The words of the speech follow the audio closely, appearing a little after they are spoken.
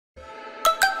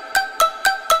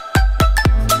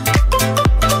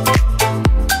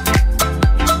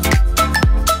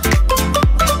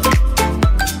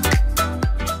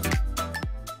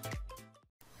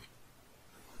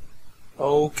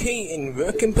Okay, and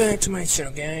welcome back to my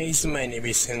channel, guys. My name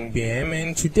is GonBuVN,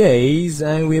 and today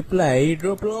I will play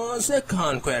Roblox The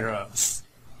Conquerorors.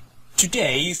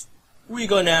 Today we're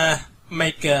gonna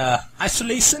make a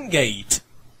isolation gate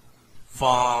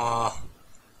for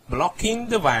blocking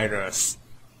the virus.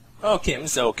 Okay, I'm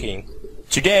joking.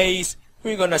 Today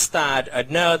we're gonna start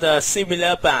another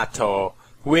similar battle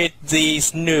with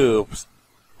these noobs.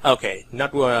 Okay, no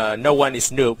one is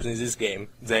noobs in this game.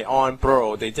 They are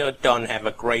pro. They just don't have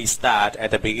a great start at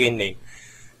the beginning.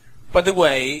 By the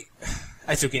way,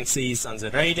 as you can see on the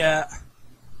radar,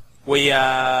 we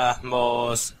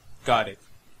almost got it.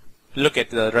 Look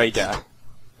at the radar.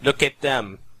 Look at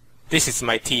them. This is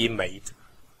my teammate.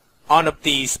 All of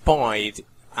these points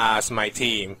are my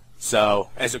team.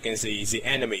 So, as you can see, the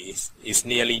enemy is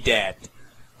nearly dead.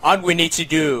 All we need to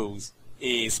do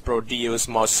is produce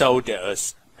more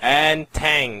soldiers and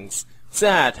tanks.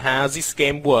 That's how this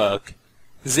game works.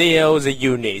 Zero the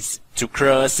units to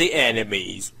crush the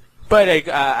enemies. But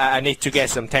I need to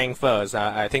get some tank first.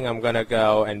 I think I'm gonna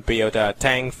go and build a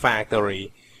tank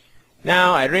factory.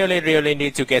 Now I really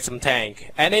need to get some tank.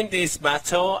 And in this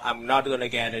battle, I'm not gonna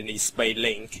get any space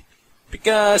link,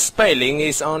 because space link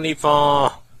is only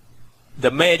for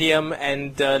the medium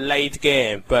and the late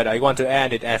game. But I want to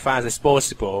add it as fast as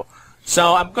possible.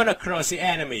 So I'm gonna cross the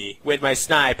enemy with my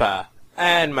sniper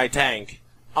and my tank.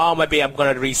 Or maybe I'm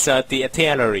gonna research the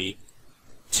artillery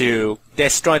to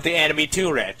destroy the enemy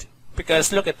turret.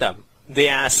 Because look at them. They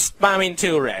are spamming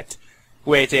turret,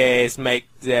 which is make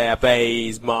their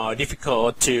base more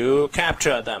difficult to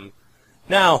capture them.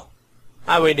 Now,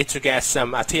 I will need to get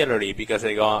some artillery because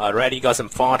I already got some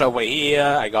fort over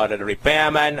here. I got a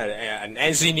repairman, an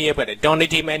engineer, but I don't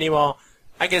need him anymore.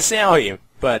 I can sell him,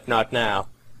 but not now.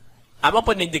 I'm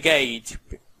opening the gate,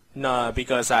 no,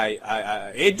 because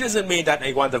it doesn't mean that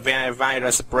I want the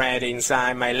virus spread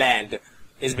inside my land.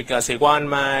 It's because I want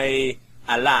my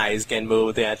allies can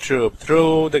move their troops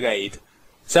through the gate.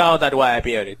 So that's why I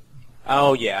built it.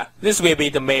 Oh yeah, this will be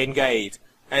the main gate,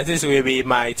 and this will be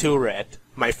my turret,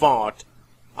 my fort.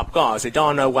 Of course, I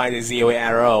don't know why there's zero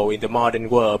arrow in the modern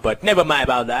world, but never mind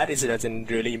about that, it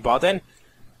isn't really important.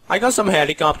 I got some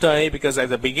helicopter here because at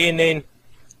the beginning,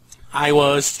 I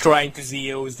was trying to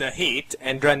use the heat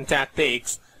and run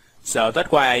tactics, so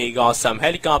that's why I got some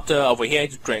helicopter over here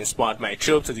to transport my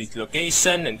troops to this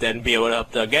location and then build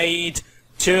up the gate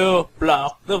to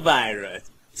block the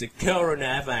virus, the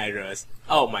coronavirus.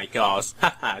 Oh my gosh,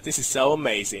 haha, this is so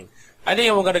amazing. I think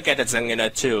I'm gonna get a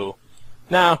Zangina too.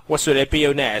 Now, what should I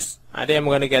build next? I think I'm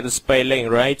gonna get a space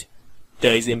link, right?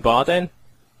 That is important,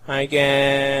 I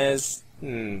guess.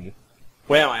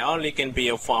 Well, I only can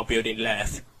build 4 buildings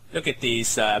left. Look at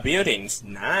these buildings,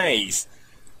 nice.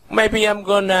 Maybe I'm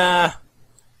gonna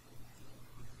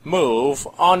move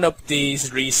all of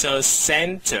these research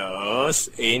centers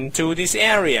into this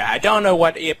area. I don't know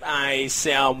what if I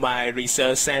sell my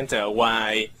research center,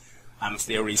 why I'm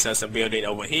still researching building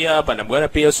over here, but I'm gonna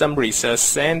build some research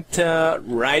center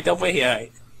right over here,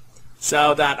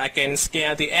 so that I can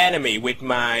scare the enemy with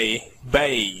my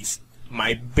base,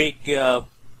 my bigger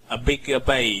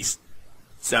base.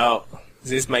 So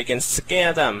this can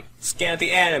scare them, scare the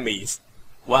enemies.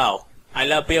 Wow, I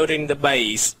love building the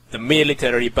base, the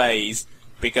military base,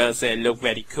 because they look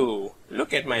very cool.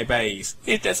 Look at my base.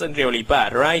 It doesn't really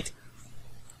bad, right?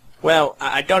 Well,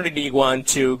 I don't really want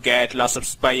to get lots of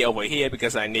space over here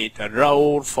because I need a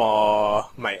road for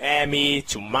my army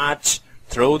to march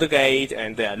through the gate.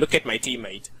 And look at my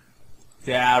teammate.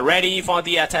 They are ready for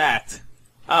the attack.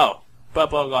 Oh,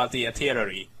 purple got the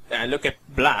artillery. And look at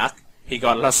black. He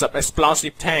got lots of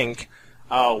explosive tank.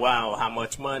 Oh wow, how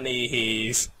much money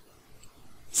he's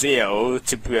zero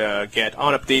to get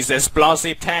all of these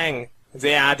explosive tank.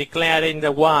 They are declaring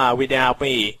the war without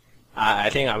me. I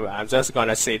think I'm just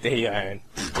gonna sit here and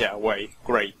yeah, wait,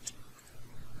 great.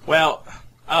 Well,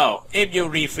 oh, if you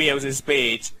refill this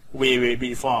page, we will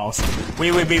be forced.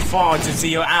 We will be forced to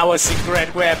see our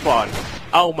secret weapon.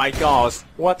 Oh my gosh,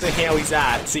 what the hell is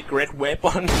that? Secret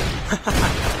weapon?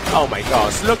 Oh my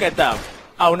gosh, look at them.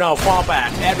 Oh no, fall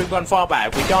back. Everyone fall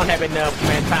back. We don't have enough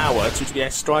manpower to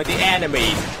destroy the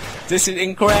enemy. This is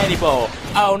incredible.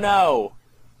 Oh no.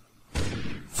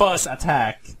 First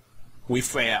attack. We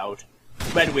failed.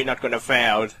 But we're not gonna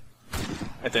fail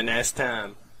at the next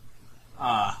time.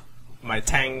 My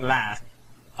tank lag.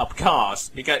 Of course,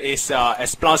 because it's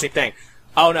explosive tank.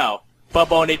 Oh no.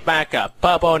 Purple need backup.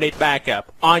 Purple need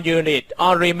backup. On unit.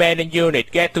 On remaining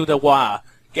unit. Get to the war.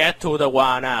 Get to the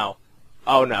war now.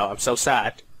 Oh no, I'm so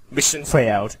sad. Mission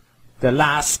failed. The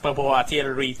last purple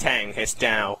artillery tank is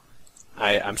down.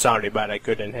 I'm sorry, but I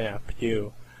couldn't help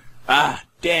you. Ah,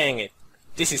 dang it.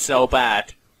 This is so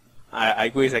bad.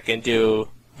 I wish I can do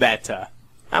better.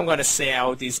 I'm gonna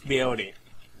sell this building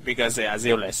because they are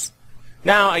useless.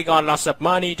 Now I got lots of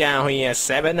money down here,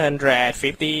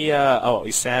 750.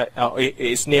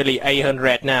 It's nearly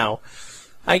 800 now.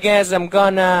 I guess I'm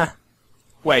gonna.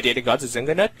 Wait, did I got the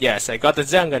Juggernaut? Yes, I got the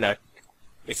Juggernaut.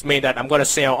 It means that I'm gonna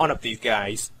sell all of these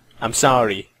guys. I'm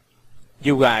sorry.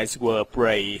 You guys were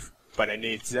brave, but I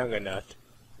need Juggernaut.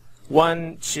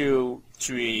 1, 2,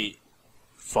 3,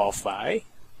 4, 5.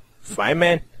 5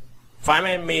 men. 5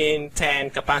 men mean 10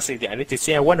 capacity. I need to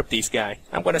sell one of these guys.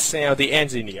 I'm gonna sell the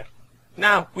engineer.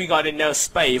 Now we got enough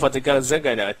space for the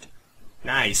Juggernaut.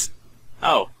 Nice.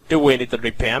 Oh, do we need the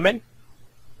repairman?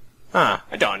 I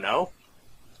don't know.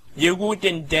 You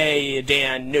wouldn't dare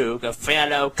nuke a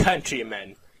fellow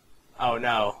countryman. Oh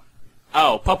no.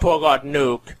 Oh, Purple got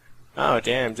nuked. Oh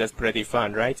damn, that's pretty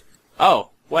fun, right? Oh,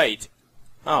 wait.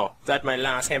 Oh, that's my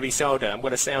last heavy soldier. I'm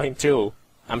gonna sell him too.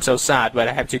 I'm so sad, but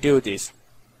I have to do this.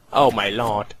 Oh my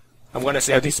lord. I'm gonna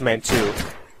sell this man too.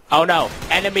 Oh no,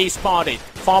 enemy spotted.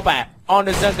 Fall back. On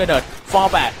the Juggernaut. Fall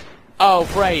back. Oh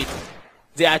great.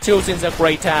 They are choosing the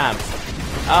great times.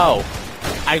 Oh.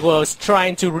 I was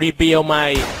trying to rebuild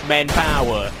my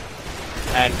manpower.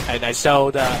 And I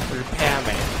saw the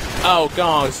repairman. Oh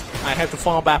gosh. I have to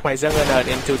fall back my Juggernaut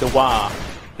into the wall.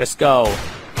 Let's go.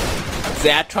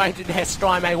 They are trying to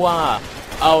destroy my wall.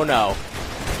 Oh no.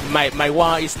 My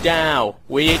wall is down.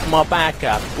 We need more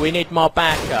backup. We need more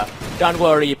backup. Don't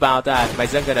worry about that. My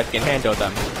Juggernaut can handle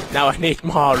them. Now I need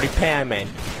more repairmen.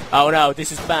 Oh no,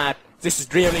 this is bad. This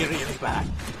is really bad.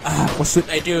 What should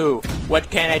I do? What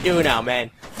can I do now,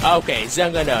 man? Okay,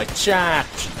 Juggernaut,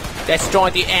 charge. Destroy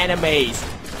the enemies.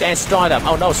 Destroy them.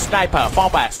 Oh no, sniper, fall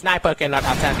back. Sniper cannot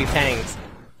attack the tanks.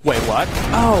 Wait, what?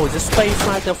 Oh, the space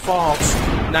fighter fox.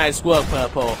 Nice work,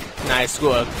 Purple. Nice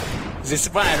work. This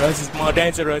virus is more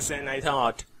dangerous than I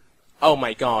thought. Oh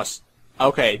my gosh.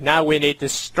 Okay, now we need the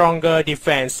stronger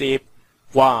defensive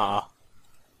wall.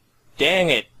 Dang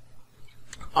it.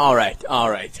 Alright.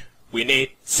 We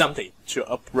need something to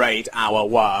upgrade our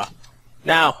wall.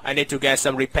 Now, I need to get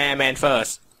some repairmen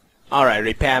first. Alright,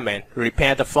 repairmen.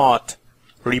 Repair the fort.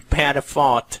 Repair the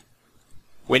fort.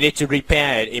 We need to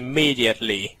repair it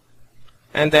immediately.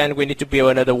 And then we need to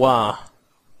build another wall.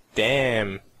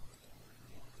 Damn.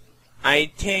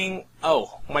 I think...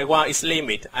 Oh, my wall is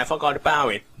limited. I forgot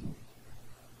about it.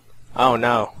 Oh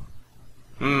no.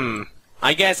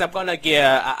 I guess I'm gonna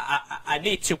get... I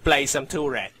need to play some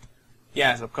turret.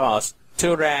 Yes, of course.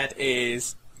 Turret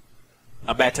is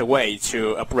a better way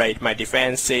to upgrade my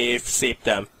defensive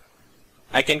system.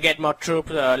 I can get more troops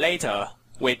later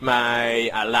with my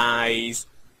allies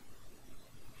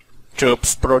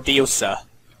troops producer.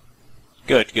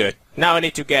 Good. Now I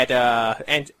need to get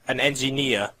an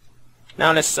engineer.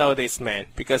 Now let's sell this man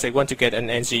because I want to get an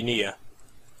engineer.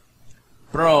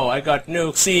 Bro, I got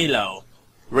nuke silo.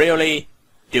 Really?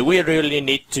 Do we really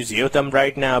need to deal them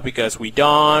right now? Because we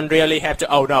don't really have to...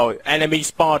 Oh no, enemy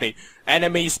spotted.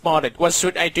 Enemy spotted. What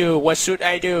should I do? What should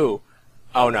I do?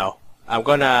 Oh no. I'm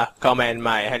gonna command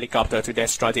my helicopter to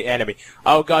destroy the enemy.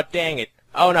 Oh god dang it.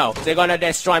 Oh no, they're gonna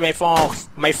destroy my fort.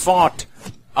 My fort.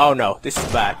 Oh no, this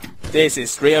is bad. This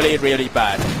is really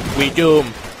bad. We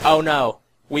doomed. Oh no.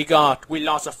 We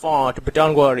lost a fort, but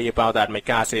don't worry about that. My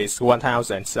gas is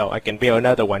 1000, so I can build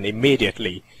another one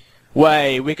immediately.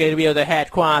 Wait, we can build a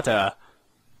headquarters.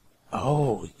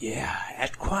 Oh, yeah,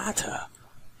 headquarters.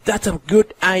 That's a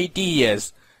good idea.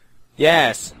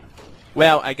 Yes.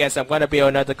 Well, I guess I'm gonna build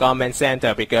another command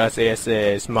center because this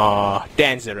is more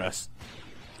dangerous.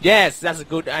 Yes, that's a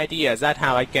good idea. That's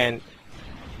how I can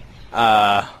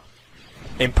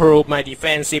improve my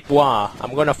defensive wall.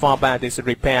 I'm gonna fall back this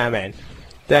repairman.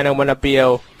 Then I'm gonna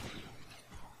build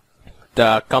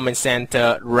the command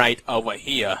center right over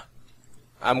here.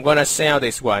 I'm gonna sell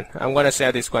this one. I'm gonna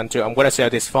sell this one too. I'm gonna sell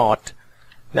this fort.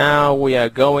 Now we are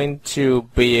going to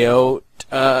build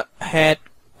a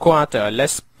headquarters.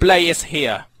 Let's place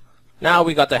here. Now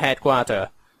we got the headquarters.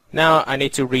 Now I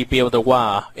need to rebuild the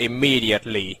wall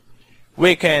immediately.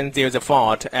 We can build the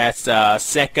fort as a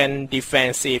second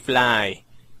defensive line.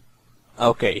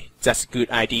 Okay, that's a good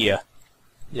idea.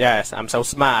 Yes, I'm so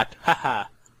smart. Haha.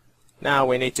 Now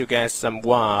we need to get some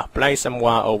wall. Place some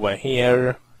wall over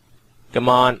here. Come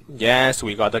on. Yes,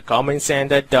 we got the command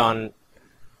center done.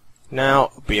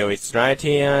 Now build it right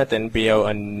here. Then build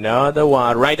another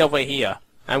wall right over here.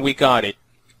 And we got it.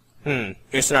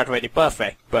 It's not really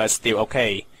perfect, but still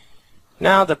okay.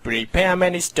 Now the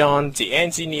repairman is done. The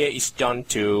engineer is done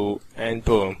too. And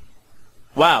boom.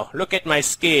 Wow, look at my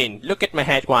skin. Look at my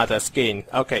headquarters skin.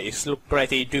 Okay, it's look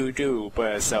pretty doo-doo,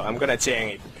 but so I'm gonna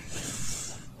change it.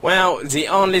 Well, the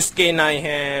only skin I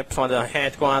have for the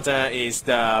headquarters is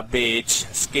the beach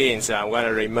skin, so I'm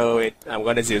gonna remove it. I'm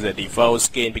gonna use the default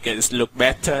skin because it looks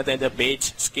better than the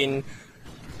beach skin.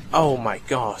 Oh my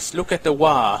gosh, look at the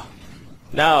wall.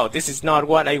 No, this is not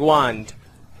what I want.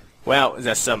 Well,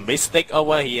 there's some mistake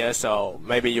over here, so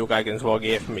maybe you guys can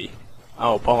forgive me.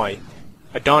 Oh boy,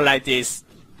 I don't like this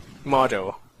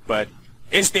model, but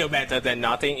it's still better than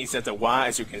nothing. It's just a wall,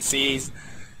 as you can see.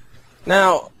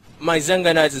 Now, my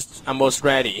Juggernaut is almost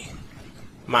ready.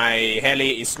 My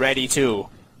heli is ready too.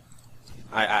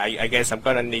 I guess I'm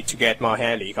gonna need to get more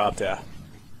helicopter.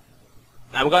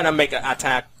 I'm gonna make an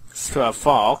attack to a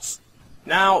fox.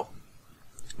 Now,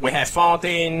 we have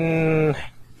 14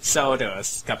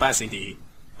 soldiers capacity.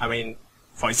 I mean,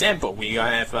 for example, we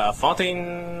have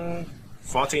 14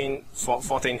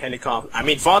 helicopter. I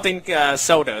mean 14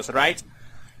 soldiers, right?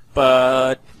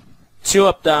 But 2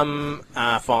 of them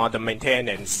are for the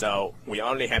maintenance, so we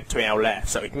only have 12 left.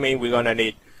 So it means we're gonna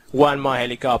need 1 more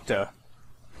helicopter.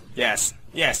 Yes,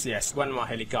 1 more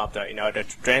helicopter in order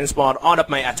to transport all of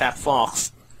my attack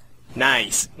force.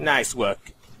 Nice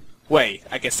work. Wait,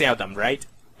 I can sell them, right?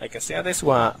 I can sell this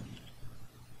one.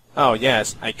 Oh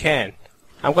yes, I can.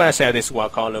 I'm gonna sell this one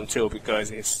column too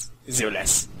because it's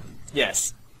useless.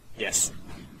 Yes.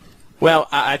 Well,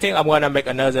 I think I'm gonna make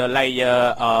another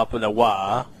layer of the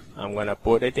wall. I'm gonna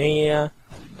put it here,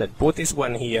 then put this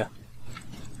one here.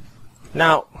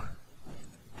 Now,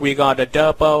 we got the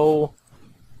double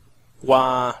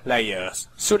wall layers.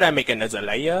 Should I make another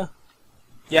layer?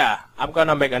 Yeah, I'm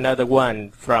gonna make another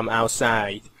one from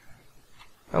outside.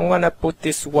 I'm gonna put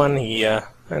this one here,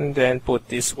 and then put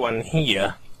this one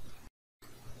here.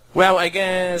 Well, I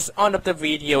guess all of the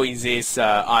video is this,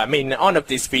 all of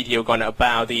this video gonna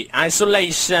about the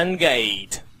isolation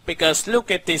gate. Because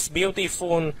look at this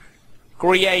beautiful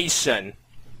creation.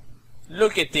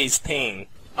 Look at this thing.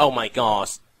 Oh my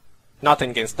gosh.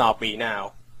 Nothing can stop me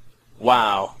now.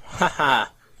 Wow. Haha.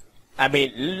 I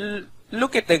mean,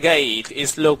 look at the gate.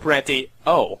 It looks pretty.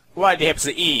 Oh, why do you have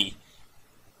the E?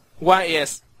 Why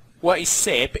is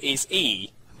shape is E?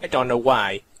 I don't know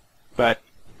why. But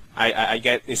I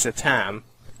get it's a time.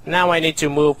 Now I need to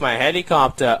move my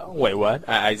helicopter. Wait, what?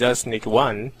 I just need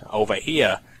one over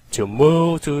here to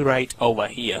move to right over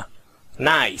here.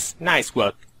 Nice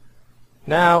work.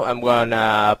 Now I'm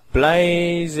gonna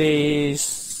place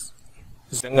this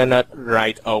Juggernaut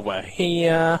right over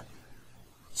here.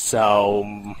 So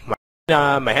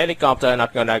my helicopter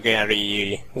not gonna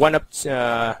carry one of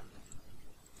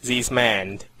these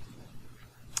men.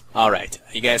 Alright,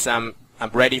 I guess I'm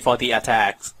ready for the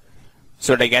attacks.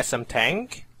 Should I get some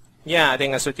tank? Yeah, I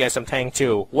think I should get some tank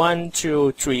too. 1,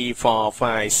 2, 3, 4,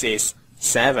 5, 6,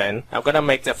 7. I'm gonna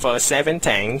make the first 7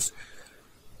 tanks.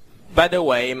 By the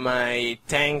way, my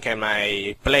tank and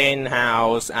my plane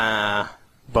house are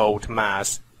both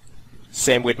mass.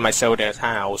 Same with my soldier's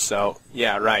house, so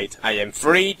yeah, right. I am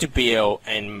free to build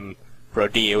and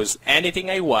produce anything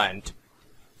I want.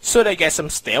 Should I get some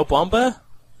stealth bomber?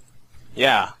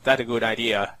 Yeah, that's a good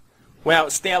idea.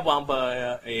 Well, stealth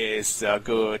bomber is a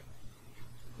good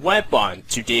weapon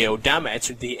to deal damage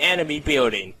to the enemy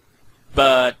building,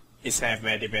 but it has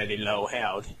very low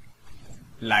health,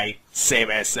 like same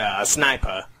as a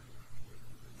sniper.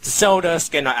 The soldiers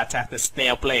cannot attack the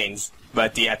stealth planes,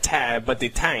 but the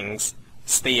tanks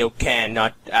still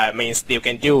cannot. Still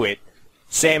can do it,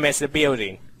 same as the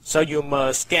building. So you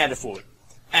must careful,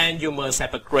 and you must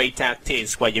have a great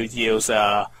tactics when you use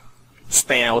a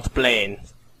stealth plane.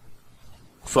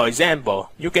 For example,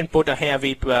 you can put a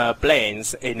heavy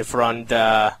planes in front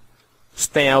the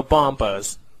stealth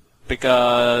bombers,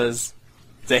 because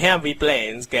the heavy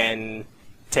planes can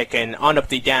take in all of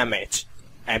the damage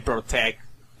and protect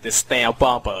the stealth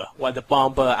bomber while the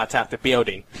bomber attack the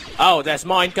building. Oh, there's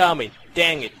more incoming.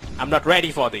 Dang it, I'm not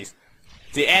ready for this.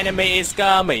 The enemy is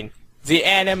coming. The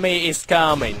enemy is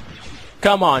coming.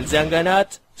 Come on,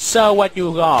 Juggernaut, show what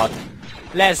you got.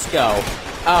 Let's go.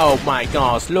 Oh my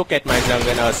gosh, look at my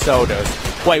Juggernaut soldiers.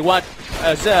 Wait, what?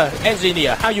 Sir,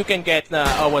 engineer, how you can get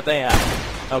over there?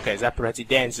 Okay, that's pretty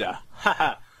danger.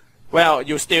 Haha. Well,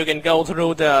 you still can go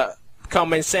through the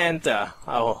command center.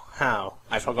 Oh, how?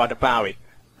 I forgot about it.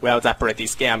 Well, that pretty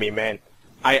scary, man.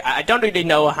 I don't really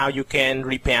know how you can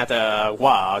repair the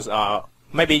walls, or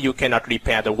maybe you cannot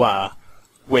repair the wall,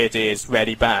 which is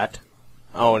very bad.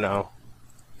 Oh no.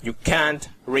 You can't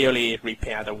really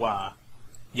repair the wall.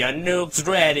 Your nuke's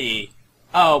ready.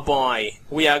 Oh boy,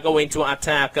 we are going to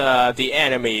attack the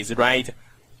enemies, right?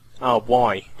 Oh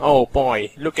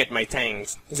boy, look at my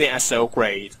tanks. They are so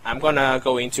great. I'm gonna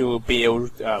going to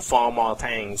build 4 more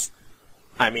tanks.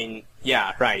 I mean,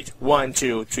 yeah, right. 1,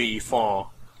 2, 3, 4.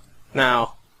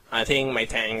 Now, I think my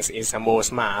tanks is more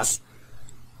smart.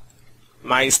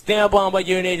 My steel bomber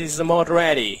unit is more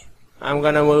ready. I'm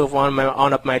gonna move on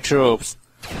of my troops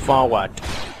forward.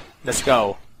 Let's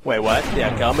go. Wait, what? They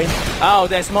are coming? Oh,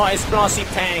 there's more explosive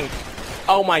tank.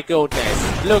 Oh my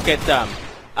goodness, look at them.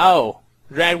 Oh,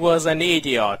 Red was an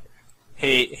idiot.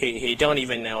 He don't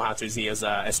even know how to use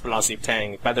an explosive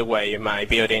tank. By the way, my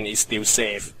building is still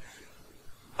safe.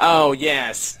 Oh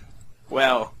yes.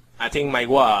 Well, I think my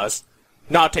walls,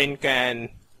 nothing can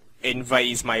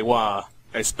invade my wall,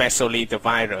 especially the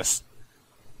virus.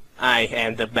 I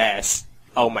am the best.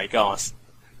 Oh my gosh.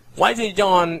 Why they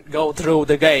don't go through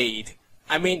the gate?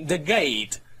 I mean the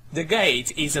gate. The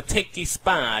gate is a tricky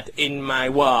spot in my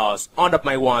walls, on of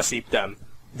my wall system.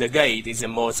 The gate is the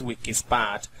most weak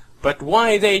spot. But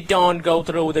why they don't go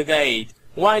through the gate?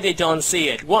 Why they don't see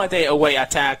it? Why they away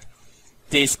attack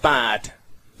this spot?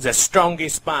 The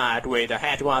strongest spot with the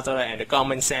headwater and the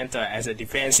command center as a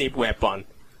defensive weapon.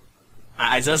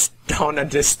 I just don't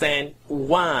understand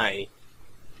why.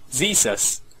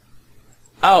 Jesus.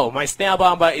 Oh, my steel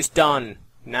bomber is done.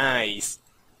 Nice.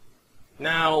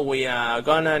 Now we are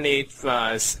gonna need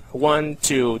first 1,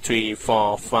 2, 3,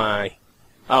 4, 5.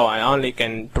 Oh, I only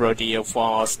can produce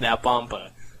 4 steel bomber.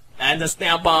 And the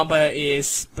steel bomber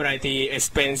is pretty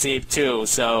expensive too,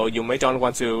 so you may don't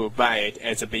want to buy it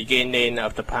at the beginning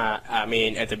of the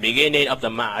at the beginning of the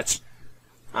match.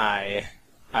 I'm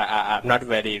not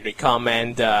very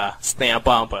recommend the steel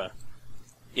bomber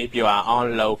if you are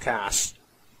on low cash.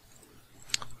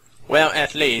 Well,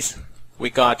 at least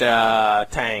we got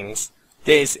tanks.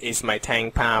 This is my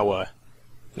tank power.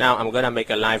 Now I'm gonna make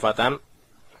a line for them,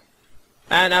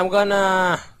 and I'm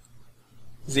gonna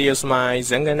use my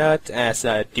Juggernaut as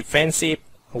a defensive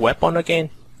weapon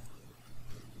again.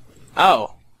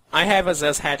 Oh, I have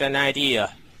just had an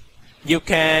idea. You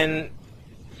can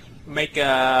make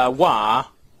a wall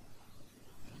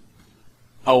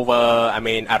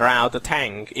around the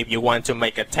tank if you want to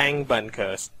make a tank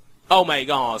bunkers. Oh my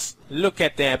gosh, look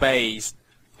at their base.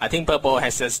 I think Purple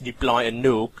has just deployed a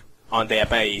nuke on their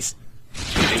base.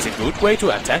 It's a good way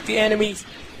to attack the enemies.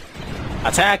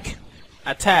 Attack!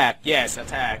 Attack! Yes,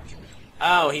 attack.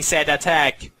 Oh, he said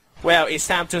attack. Well, it's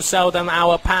time to show them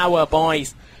our power,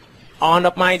 boys. On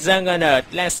of my Juggernaut,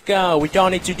 let's go. We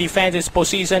don't need to defend this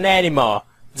position anymore.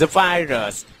 The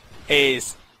virus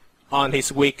is on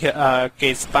his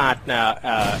weakest partner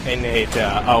in his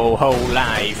whole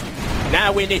life.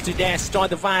 Now we need to destroy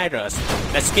the virus.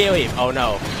 Let's kill him. Oh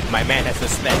no, my man has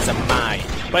just spent some mine.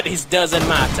 But it doesn't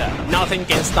matter. Nothing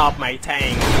can stop my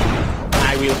tank.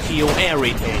 I will kill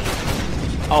everything.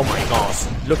 Oh my gosh,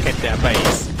 look at their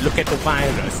base. Look at the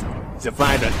virus. The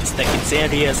virus is taking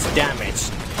serious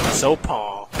damage. So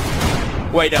poor.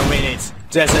 Wait a minute.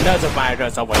 There's another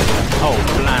virus over here. Oh,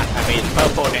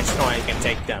 Purple Destroyer can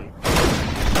take them.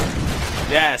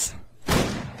 Yes.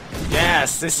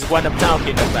 Yes, this is what I'm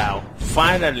talking about.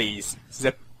 Finally,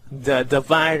 the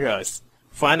virus.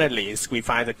 Finally, we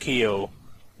find the kill.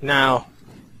 Now,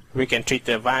 we can treat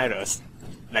the virus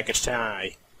like a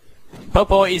child.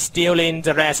 Purple is stealing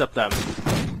the rest of them.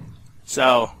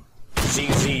 So,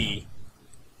 GG.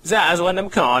 That's what I'm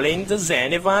calling the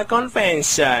Geneva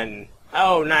Convention.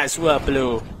 Oh, nice work,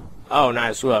 Blue. Oh,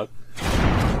 nice work.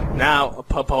 Now,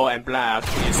 Purple and Black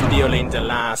is stealing the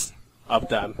last of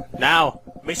them. Now,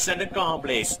 mission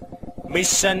accomplished.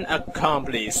 Mission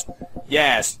accomplished.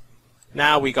 Yes.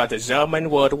 Now we got the German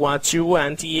World War II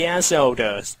anti-air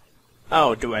soldiers.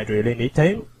 Oh, do I really need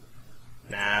him?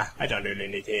 Nah, I don't really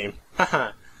need him.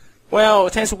 Haha. Well,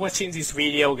 thanks for watching this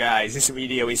video, guys. This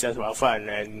video is as well fun,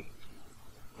 and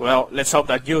well, let's hope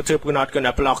that YouTube is not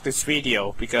gonna block this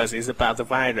video because it's about the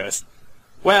virus.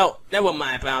 Well, never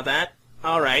mind about that.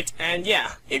 Alright, and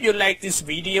yeah, if you like this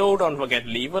video, don't forget to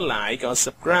leave a like or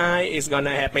subscribe. It's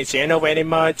gonna help my channel very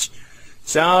much.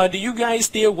 So, do you guys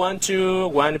still want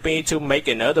me to make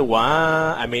another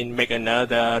war? Make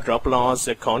another Roblox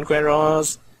the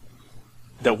Conquerors?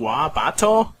 The war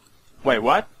battle? Wait,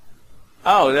 what?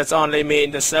 Oh, that's only me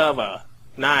in the server.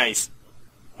 Nice.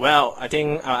 Well, I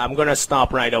think I'm gonna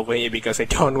stop right over here because I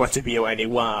don't want to build any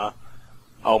war.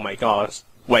 Oh my gosh.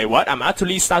 Wait, what? I'm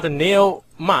actually starting a new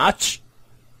match?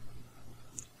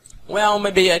 Well,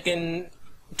 maybe I can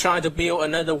try to build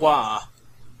another war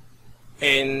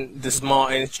in the small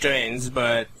instance,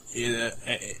 but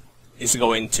it's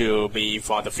going to be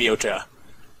for the future.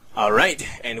 Alright,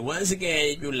 and once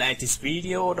again, if you like this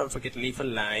video, don't forget to leave a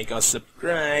like or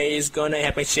subscribe. It's gonna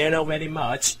help my channel very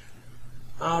much.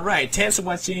 Alright, thanks for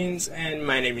watching, and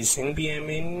my name is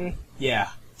GonBuVN. Yeah,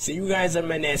 see you guys in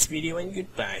my next video, and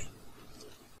goodbye.